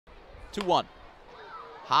2-1.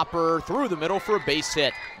 Hopper through the middle for a base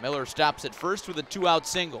hit. Miller stops at first with a 2-out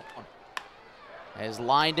single. As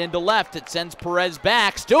lined into left, it sends Perez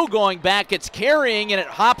back. Still going back, it's carrying, and it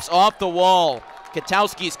hops off the wall.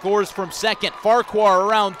 Katowski scores from second. Farquhar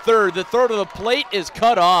around third. The third of the plate is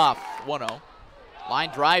cut off. 1-0. Line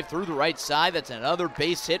drive through the right side. That's another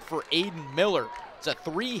base hit for Aidan Miller. It's a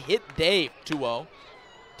 3-hit day. 2-0.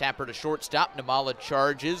 Tapper to shortstop. Nimmala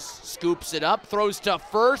charges, scoops it up, throws to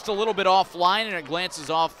first, a little bit offline, and it glances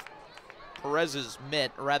off Perez's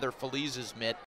mitt, or rather Feliz's mitt.